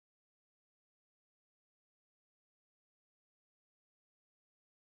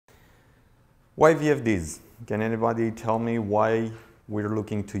Why VFDs? Can anybody tell me why we're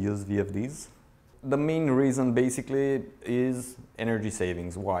looking to use VFDs? The main reason basically is energy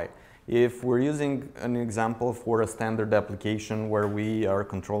savings. Why? If we're using an example for a standard application where we are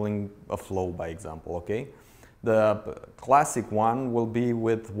controlling a flow, by example, okay? The classic one will be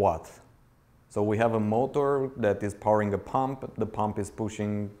with what? So we have a motor that is powering a pump, the pump is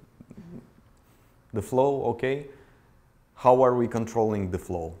pushing the flow, okay? How are we controlling the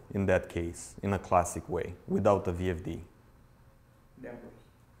flow in that case, in a classic way, without a VFD? Dampers.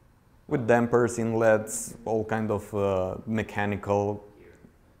 With dampers, inlets, all kind of mechanical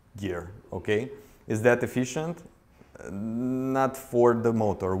gear, okay? Is that efficient? Not for the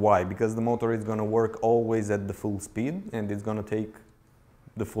motor. Why? Because the motor is going to work always at the full speed and it's going to take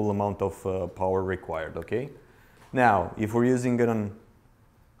the full amount of power required, okay? Now, if we're using a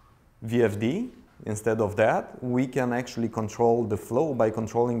VFD, instead of that, we can actually control the flow by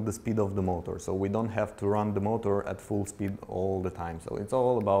controlling the speed of the motor. So we don't have to run the motor at full speed all the time. So it's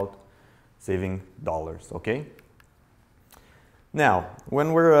all about saving dollars, okay? Now,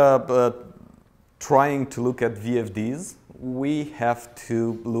 when we're trying to look at VFDs, we have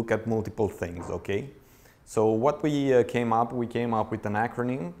to look at multiple things, okay? So what we came up with an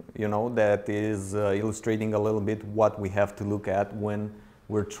acronym, you know, that is illustrating a little bit what we have to look at when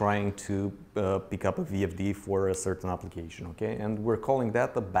we're trying to pick up a VFD for a certain application, okay? And we're calling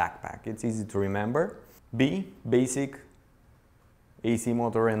that a backpack. It's easy to remember. B, basic AC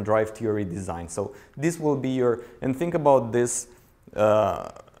motor and drive theory design. So this will be your, and think about this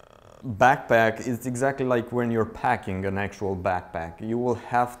backpack, it's exactly like when you're packing an actual backpack. You will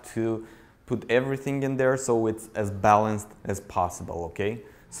have to put everything in there so it's as balanced as possible, okay?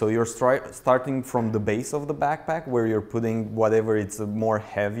 So you're starting from the base of the backpack where you're putting whatever it's more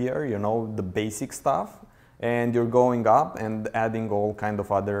heavier, you know, the basic stuff, and you're going up and adding all kind of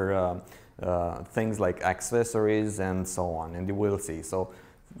other things like accessories and so on, and you will see. So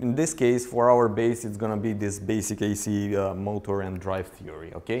in this case, for our base, it's going to be this basic AC motor and drive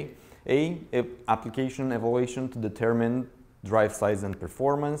theory, okay? A, application evaluation to determine drive size and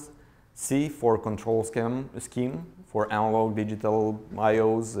performance. C, for control scheme for analog, digital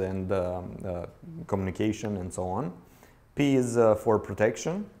IOs and communication and so on. P is for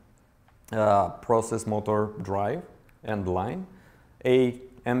protection, process, motor, drive and line. A,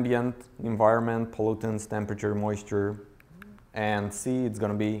 ambient environment, pollutants, temperature, moisture. And C, it's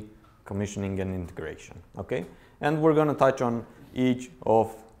going to be commissioning and integration, okay? And we're going to touch on each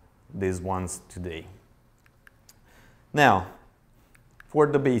of these ones today. Now, for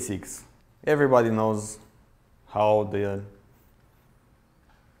the basics, everybody knows how the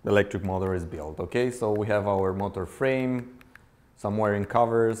electric motor is built, okay? So we have our motor frame, some wiring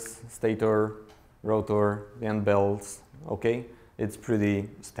covers, stator, rotor, end belts, okay? It's pretty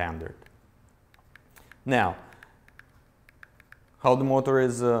standard. Now, how the motor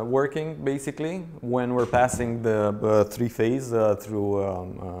is working, basically, when we're passing the three-phase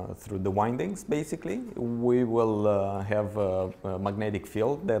through the windings, basically, we will have a magnetic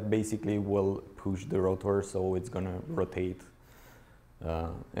field that basically will push the rotor, so it's going to rotate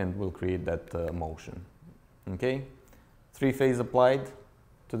and will create that motion. Okay? Three-phase applied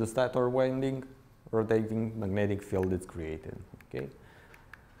to the stator winding, rotating magnetic field is created. Okay?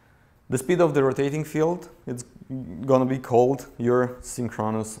 The speed of the rotating field, it's going to be called your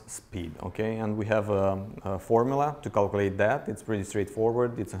synchronous speed, okay? And we have a formula to calculate that. It's pretty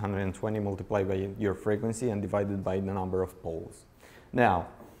straightforward. It's 120 multiplied by your frequency and divided by the number of poles. Now,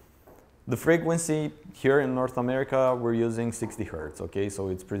 the frequency here in North America, we're using 60 Hertz, okay? So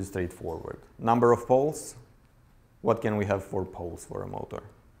it's pretty straightforward. Number of poles, what can we have for poles for a motor?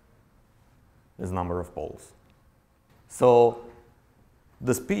 Is number of poles. So,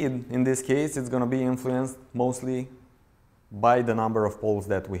 the speed, in this case, is going to be influenced mostly by the number of poles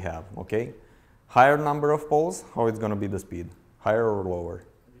that we have, okay? Higher number of poles, how it's going to be the speed? Higher or lower?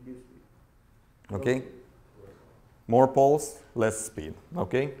 Okay? More poles, less speed,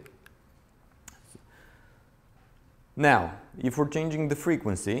 okay? Now, if we're changing the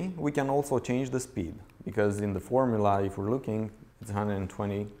frequency, we can also change the speed, because in the formula, if we're looking, it's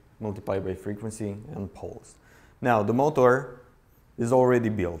 120 multiplied by frequency and poles. Now, the motor is already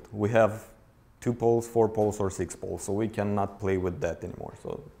built. We have 2 poles, 4 poles, or 6 poles, so we cannot play with that anymore.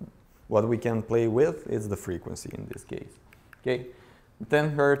 So what we can play with is the frequency in this case. Okay,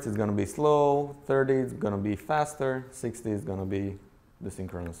 10 Hertz is going to be slow, 30 is going to be faster, 60 is going to be the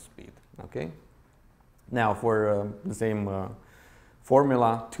synchronous speed. Okay. Now for the same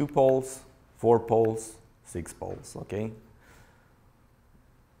formula, 2 poles, 4 poles, 6 poles. Okay.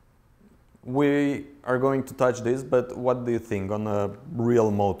 We are going to touch this, but what do you think on a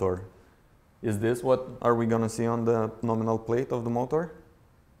real motor? Is this what are we going to see on the nominal plate of the motor?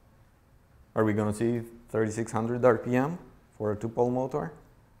 Are we going to see 3600 RPM for a two-pole motor?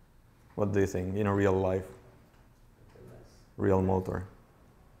 What do you think in a real life? Real motor?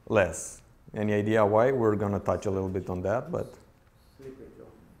 Less. Any idea why? We're going to touch a little bit on that, but...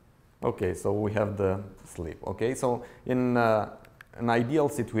 Okay, so we have the slip. Okay, so in an ideal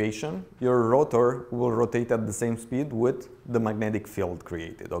situation, your rotor will rotate at the same speed with the magnetic field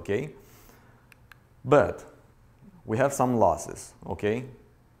created, okay? But we have some losses, okay?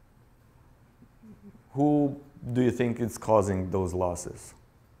 Who do you think is causing those losses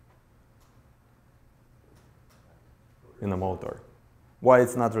in the motor? Why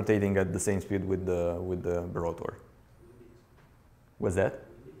it's not rotating at the same speed with the rotor? What's that?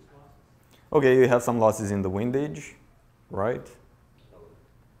 Okay, you have some losses in the windage, right?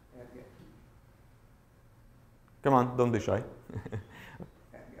 Come on, don't be shy.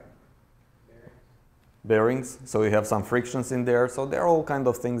 Bearings, so you have some frictions in there, so there are all kind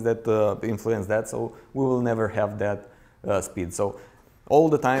of things that influence that, so we will never have that speed. So all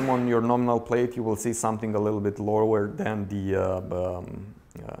the time on your nominal plate you will see something a little bit lower than the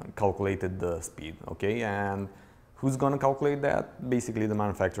calculated speed, okay? And who's going to calculate that? Basically the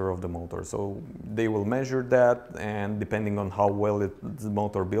manufacturer of the motor. So they will measure that, and depending on how well it's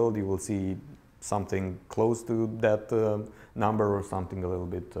motor built, you will see something close to that number or something a little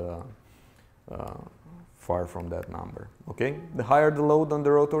bit far from that number, okay? The higher the load on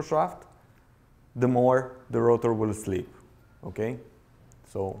the rotor shaft, the more the rotor will slip, okay?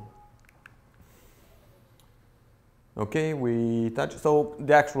 So, okay, we touch, so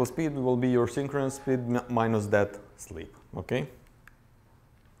the actual speed will be your synchronous speed minus that slip, okay?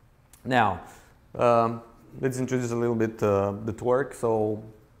 Now, let's introduce a little bit the torque. So,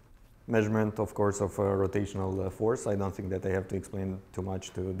 measurement, of course, of rotational force. I don't think that I have to explain too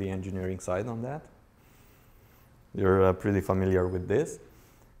much to the engineering side on that. You're pretty familiar with this.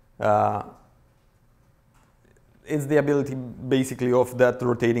 It's the ability basically of that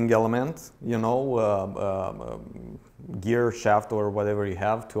rotating element, you know, gear, shaft, or whatever you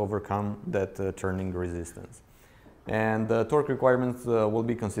have to overcome that turning resistance. And torque requirements will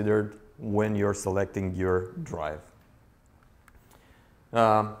be considered when you're selecting your drive.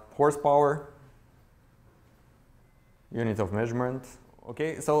 Horsepower, unit of measurement.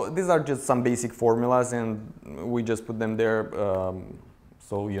 Okay, so these are just some basic formulas, and we just put them there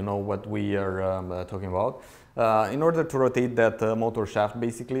so you know what we are talking about. In order to rotate that motor shaft,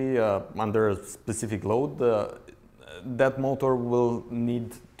 basically under a specific load, that motor will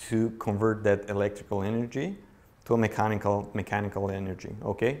need to convert that electrical energy to a mechanical energy.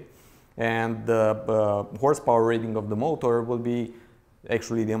 Okay, and the horsepower rating of the motor will be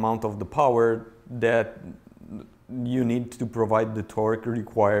actually the amount of the power that you need to provide the torque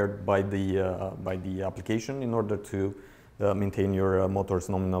required by the application in order to maintain your motor's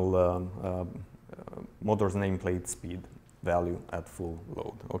nominal motor's nameplate speed value at full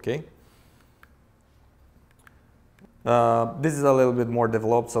load. Okay. This is a little bit more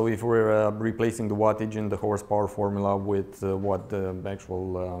developed. So if we're replacing the wattage in the horsepower formula with what the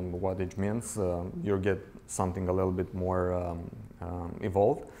actual wattage means, you'll get something a little bit more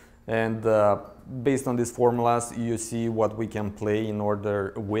evolved. And based on these formulas, you see what we can play in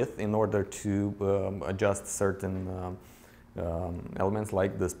order to adjust certain elements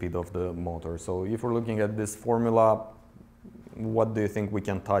like the speed of the motor. So if we're looking at this formula, what do you think we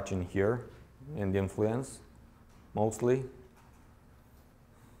can touch in here in the influence? Mostly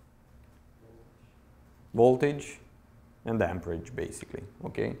voltage and amperage, basically.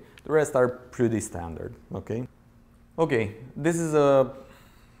 Okay, the rest are pretty standard. Okay, this is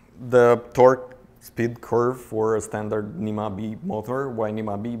the torque speed curve for a standard NEMA B motor. Why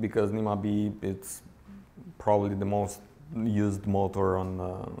NEMA B? Because NEMA B, it's probably the most used motor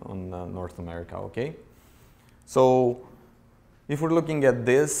on North America. Okay, so if we're looking at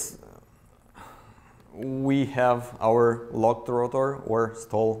this, we have our locked rotor or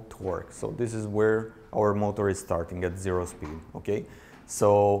stall torque. So this is where our motor is starting at 0 speed. Okay,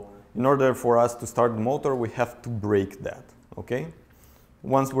 so in order for us to start the motor, we have to break that. Okay,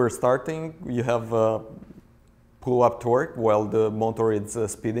 once we're starting, you have pull-up torque while the motor is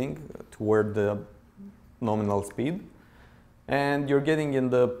speeding toward the nominal speed, and you're getting in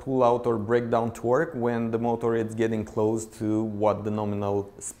the pull-out or breakdown torque when the motor is getting close to what the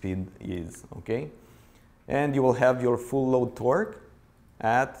nominal speed is. Okay. And you will have your full load torque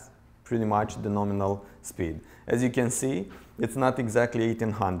at pretty much the nominal speed. As you can see, it's not exactly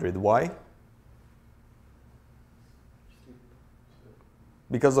 1800. Why?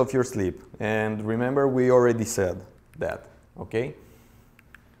 Because of your slip. And remember, we already said that, okay?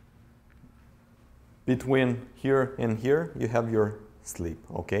 between here and here, you have your slip,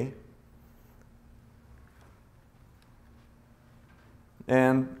 okay?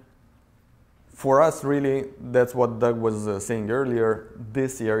 And for us, really, that's what Doug was saying earlier.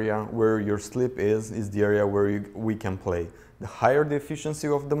 This area where your slip is the area where we can play. The higher the efficiency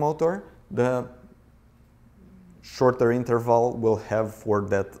of the motor, the shorter interval we'll have for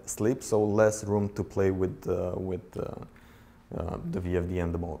that slip, so less room to play with the VFD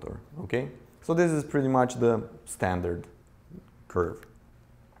and the motor. Okay, so this is pretty much the standard curve.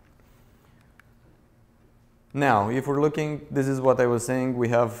 Now, if we're looking, this is what I was saying, we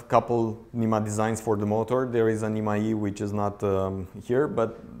have a couple NEMA designs for the motor. There is a NEMA E, which is not here,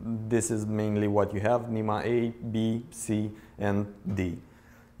 but this is mainly what you have, NEMA A, B, C, and D.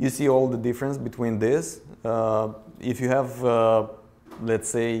 You see all the difference between this. If you have, let's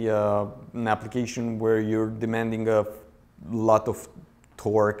say, an application where you're demanding a lot of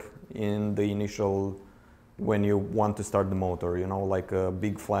torque in the initial, when you want to start the motor, you know, like a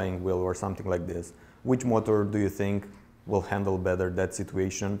big flying wheel or something like this. Which motor do you think will handle better that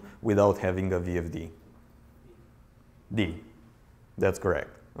situation without having a VFD? D. That's correct,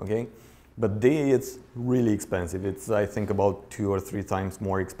 okay? But D, it's really expensive. It's, I think, about 2 or 3 times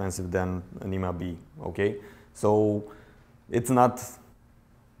more expensive than an NEMA B, okay? So it's not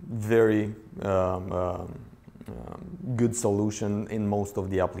very good solution in most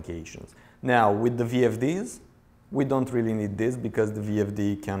of the applications. Now, with the VFDs, we don't really need this because the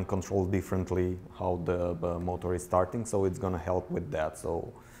VFD can control differently how the motor is starting, so it's going to help with that.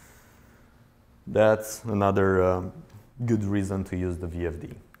 So that's another good reason to use the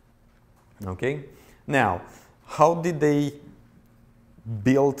VFD. Okay. Now, how did they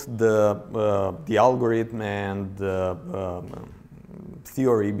build the algorithm and the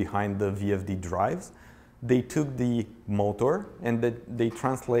theory behind the VFD drives? They took the motor and they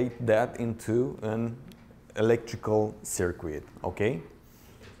translate that into an electrical circuit, okay?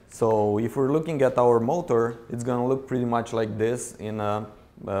 So if we're looking at our motor, it's gonna look pretty much like this in a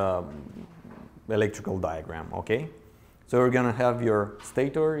electrical diagram, okay? So you're gonna have your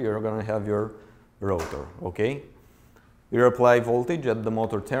stator, you're gonna have your rotor, okay? You apply voltage at the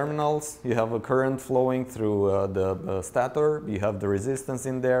motor terminals, you have a current flowing through the stator, you have the resistance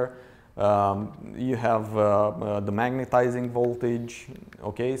in there, you have the magnetizing voltage,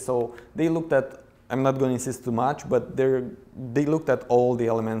 okay? So they looked at, I'm not going to insist too much, but they looked at all the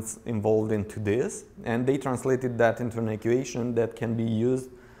elements involved into this, and they translated that into an equation that can be used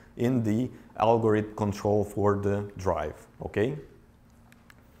in the algorithm control for the drive, okay?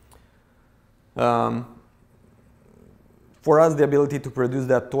 For us, the ability to produce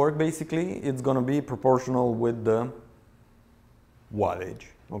that torque, basically, it's going to be proportional with the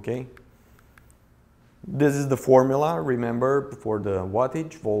wattage, okay? This is the formula, remember, for the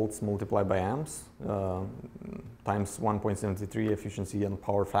wattage, volts multiplied by amps, times 1.73 efficiency and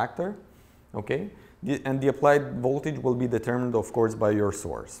power factor, okay? And the applied voltage will be determined, of course, by your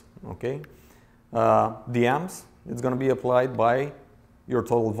source, okay? The amps, it's going to be applied by your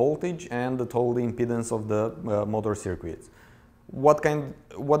total voltage and the total impedance of the motor circuits. What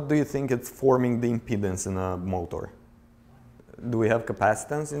do you think it's forming the impedance in a motor? Do we have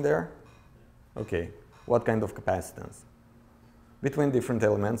capacitance in there? Okay. What kind of capacitance? Between different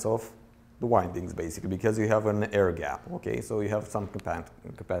elements of the windings, basically, because you have an air gap, okay? So you have some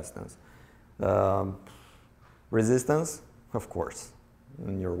capacitance. Resistance, of course,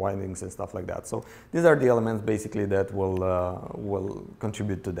 in your windings and stuff like that. So these are the elements, basically, that will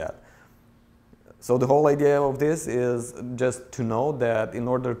contribute to that. So the whole idea of this is just to know that in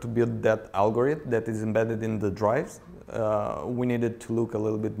order to build that algorithm that is embedded in the drives, we needed to look a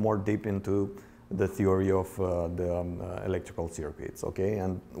little bit more deep into the theory of the electrical circuits, okay?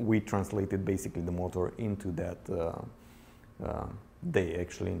 And we translated basically the motor into that, they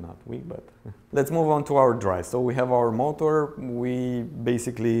actually, not we, but. Let's move on to our drive. So we have our motor, we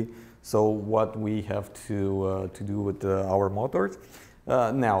basically, so what we have to do with our motors.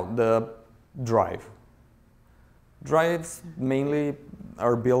 Now, the drive. Drives mainly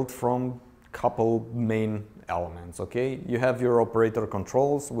are built from couple main elements, okay? You have your operator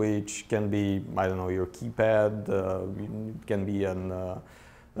controls, which can be, I don't know, your keypad, it can be an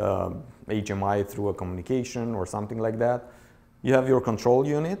HMI through a communication or something like that. You have your control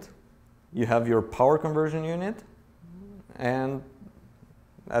unit, you have your power conversion unit, and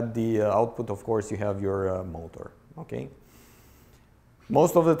at the output, of course, you have your motor, okay?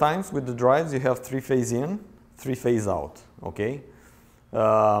 Most of the times with the drives, you have 3-phase in, 3-phase out, okay?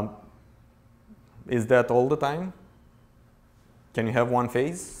 Is that all the time? Can you have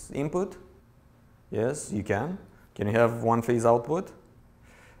 1-phase input? Yes, you can. Can you have 1-phase output?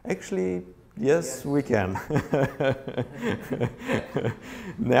 Actually, Yes, we can.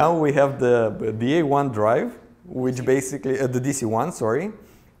 Now we have the A1 drive, which basically, the DC1, sorry,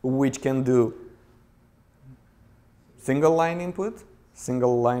 which can do single line input,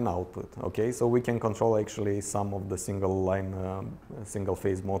 single line output. Okay, so we can control actually some of the single line, single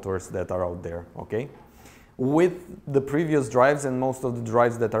phase motors that are out there. Okay, with the previous drives and most of the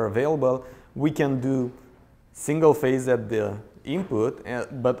drives that are available, we can do single phase at the input,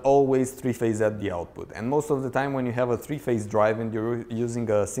 but always three phase at the output. And most of the time when you have a three phase drive and you're using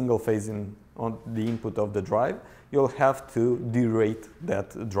a single phase on the input of the drive, you'll have to derate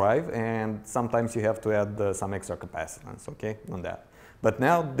that drive, and sometimes you have to add some extra capacitance, okay, on that. But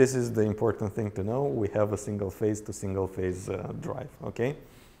now this is the important thing to know. We have a single phase to single phase drive, okay?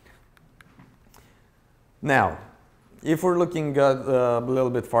 Now, if we're looking at, a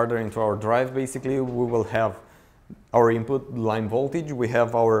little bit farther into our drive, basically we will have our input line voltage, we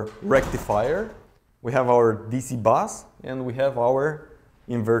have our rectifier, we have our DC bus, and we have our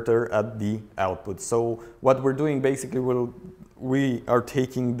inverter at the output. So what we're doing basically, we are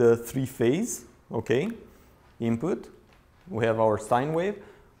taking the three phase, okay, input, we have our sine wave,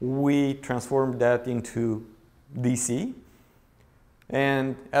 we transform that into DC,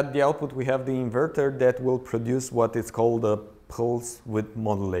 and at the output we have the inverter that will produce what is called a pulse width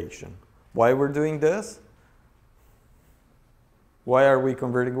modulation. Why we're doing this? Why are we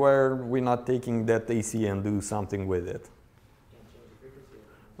converting? Why are we not taking that AC and do something with it?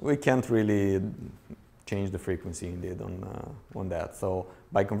 We can't really change the frequency indeed on that. So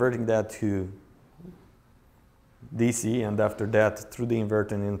by converting that to DC and after that through the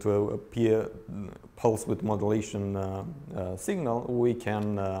inverter into a pulse width modulation signal, we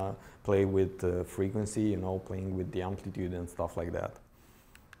can play with frequency, you know, playing with the amplitude and stuff like that.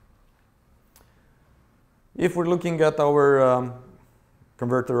 If we're looking at our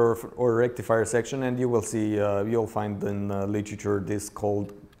converter or rectifier section, and you will see, you'll find in literature this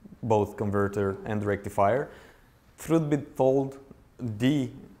called both converter and rectifier. Truth be told, the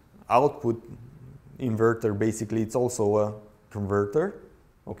output inverter basically it's also a converter,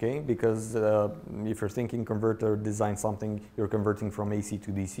 okay? Because if you're thinking converter, design something, you're converting from AC to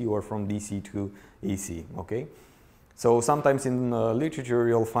DC or from DC to AC, okay? So sometimes in literature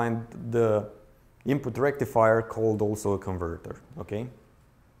you'll find the input rectifier called also a converter, okay?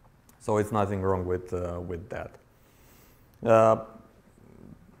 So it's nothing wrong with that.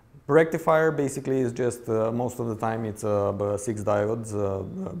 Rectifier basically is just, most of the time it's a 6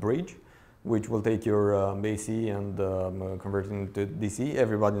 diodes bridge, which will take your AC and convert it into DC.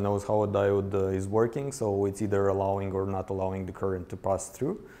 Everybody knows how a diode is working, so it's either allowing or not allowing the current to pass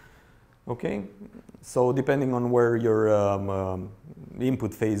through. Okay, so depending on where your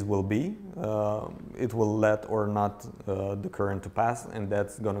input phase will be, it will let or not the current to pass, and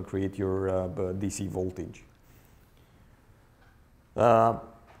that's going to create your DC voltage.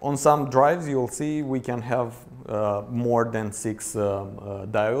 On some drives you'll see we can have more than 6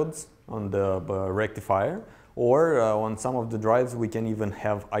 diodes on the rectifier, or on some of the drives we can even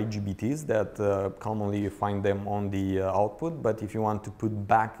have IGBTs that commonly you find them on the output, but if you want to put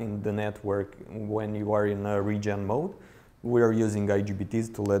back in the network when you are in a regen mode, we are using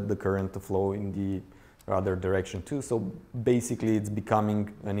IGBTs to let the current flow in the other direction too. So basically it's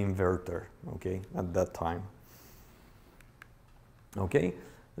becoming an inverter, okay, at that time. Okay.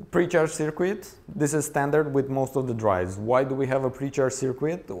 Pre-charge circuit, this is standard with most of the drives. Why do we have a pre-charge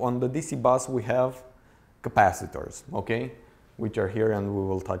circuit? On the DC bus we have capacitors, okay, which are here, and we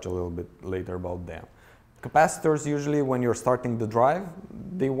will touch a little bit later about them. Capacitors, usually when you're starting the drive,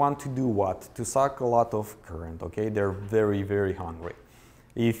 they want to do what? To suck a lot of current, okay? They're very, very hungry.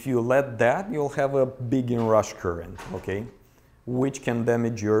 If you let that, you'll have a big inrush current, okay, which can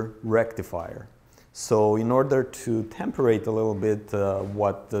damage your rectifier. So in order to temperate a little bit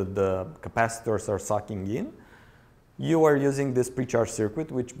what the capacitors are sucking in, you are using this pre-charge circuit,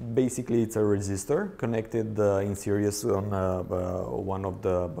 which basically it's a resistor connected in series on one of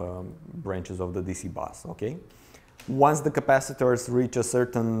the branches of the DC bus, okay? Once the capacitors reach a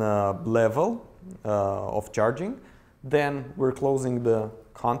certain level of charging, then we're closing the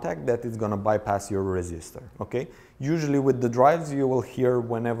contact that is going to bypass your resistor, okay? Usually with the drives, you will hear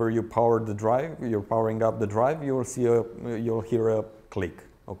whenever you power the drive, you're powering up the drive, you will see you'll hear a click,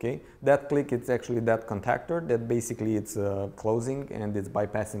 okay? That click, it's actually that contactor that basically it's closing and it's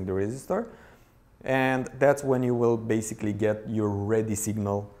bypassing the resistor, and that's when you will basically get your ready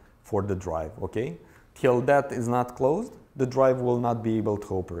signal for the drive, okay? Till that is not closed, the drive will not be able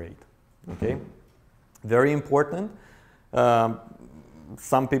to operate, okay? Very important.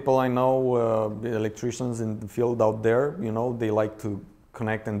 Some people I know, the electricians in the field out there, you know, they like to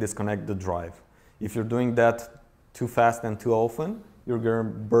connect and disconnect the drive. If you're doing that too fast and too often, you're going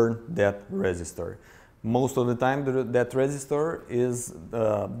to burn that resistor. Most of the time, that resistor is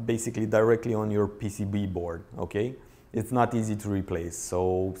basically directly on your PCB board, okay? It's not easy to replace,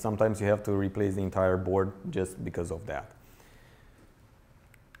 so sometimes you have to replace the entire board just because of that.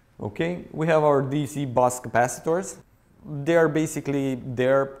 Okay, we have our DC bus capacitors. They are basically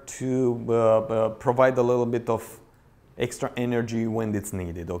there to provide a little bit of extra energy when it's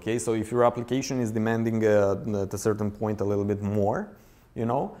needed, okay? So if your application is demanding at a certain point a little bit more, you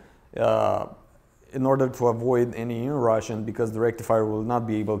know, in order to avoid any inrush and because the rectifier will not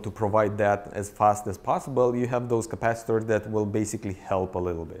be able to provide that as fast as possible, you have those capacitors that will basically help a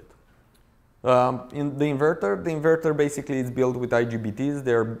little bit. In the inverter basically is built with IGBTs.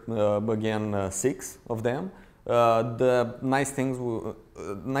 There are again 6 of them. The nice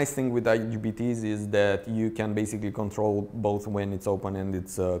thing with IGBTs is that you can basically control both when it's open and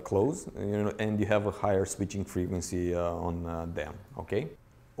it's closed, you know, and you have a higher switching frequency on them. Okay.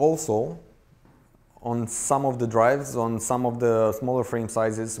 Also, on some of the drives, on some of the smaller frame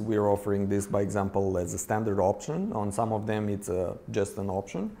sizes, we're offering this, by example, as a standard option. On some of them, it's just an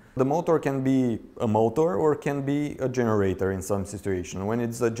option. The motor can be a motor or can be a generator in some situation. When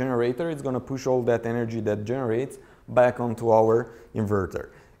it's a generator, it's going to push all that energy that generates back onto our inverter.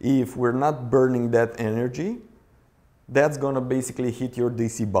 If we're not burning that energy, that's going to basically hit your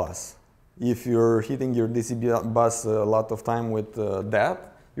DC bus. If you're hitting your DC bus a lot of time with that,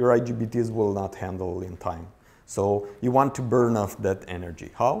 your IGBTs will not handle in time. So you want to burn off that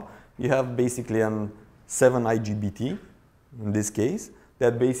energy. How? You have basically a 7 IGBT, in this case,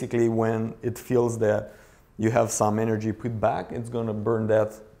 that basically when it feels that you have some energy put back, it's going to burn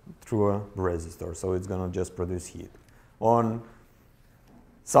that through a resistor. So it's going to just produce heat. On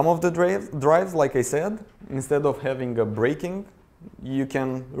some of the drives, like I said, instead of having a breaking, you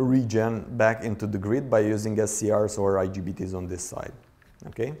can regen back into the grid by using SCRs or IGBTs on this side.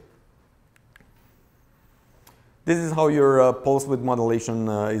 Okay. This is how your pulse width modulation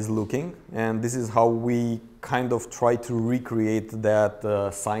is looking, and this is how we kind of try to recreate that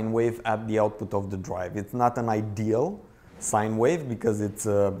sine wave at the output of the drive. It's not an ideal sine wave because it's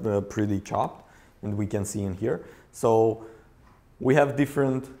pretty chopped, and we can see in here. So we have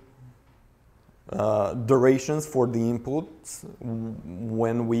different durations for the inputs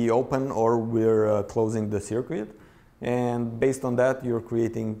when we open or we're closing the circuit. And based on that, you're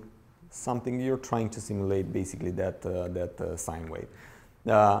creating something, you're trying to simulate basically that sine wave.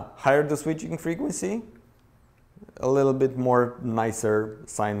 Higher the switching frequency, a little bit more nicer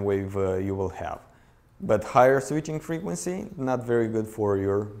sine wave you will have. But higher switching frequency, not very good for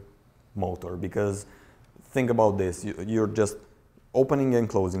your motor, because think about this, you're just opening and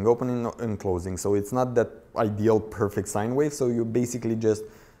closing, so it's not that ideal perfect sine wave, so you basically just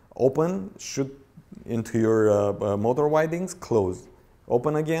open, shoot into your motor windings, close,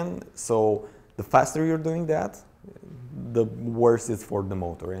 open again. So the faster you're doing that, the worse it's for the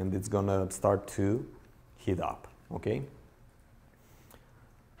motor, and it's gonna start to heat up, okay?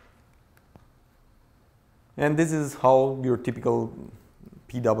 And this is how your typical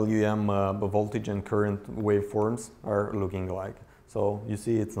PWM voltage and current waveforms are looking like. So you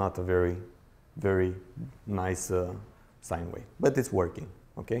see it's not a very, very nice sine wave, but it's working,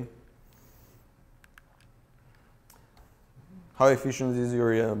 okay? How efficient is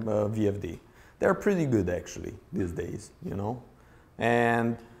your VFD? They're pretty good actually these days, you know.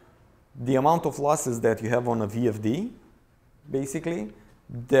 And the amount of losses that you have on a VFD, basically,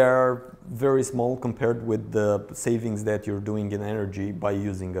 they're very small compared with the savings that you're doing in energy by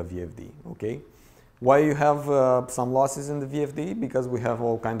using a VFD, okay? Why you have some losses in the VFD? Because we have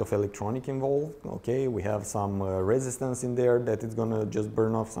all kind of electronic involved, okay? We have some resistance in there that is gonna just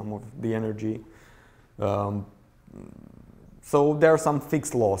burn off some of the energy. So there are some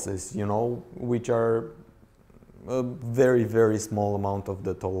fixed losses, you know, which are a very, very small amount of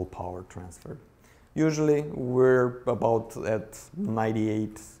the total power transfer. Usually we're about at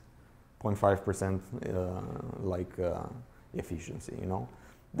 98.5% efficiency, you know.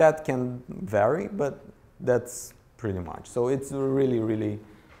 That can vary, but that's pretty much. So it's really, really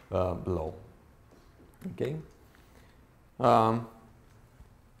low, okay.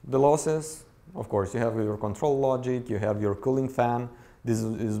 The losses, of course, you have your control logic, you have your cooling fan. This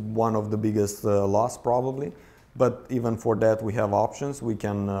is one of the biggest loss probably, but even for that we have options. We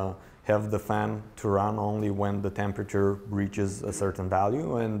can have the fan to run only when the temperature reaches a certain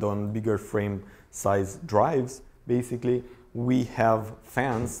value, and on bigger frame size drives, basically, we have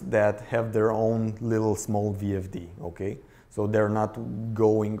fans that have their own little small VFD, okay? So they're not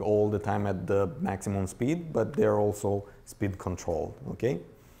going all the time at the maximum speed, but they're also speed controlled, okay?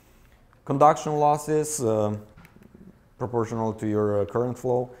 Conduction losses, proportional to your current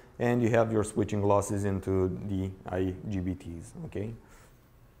flow, and you have your switching losses into the IGBTs, okay?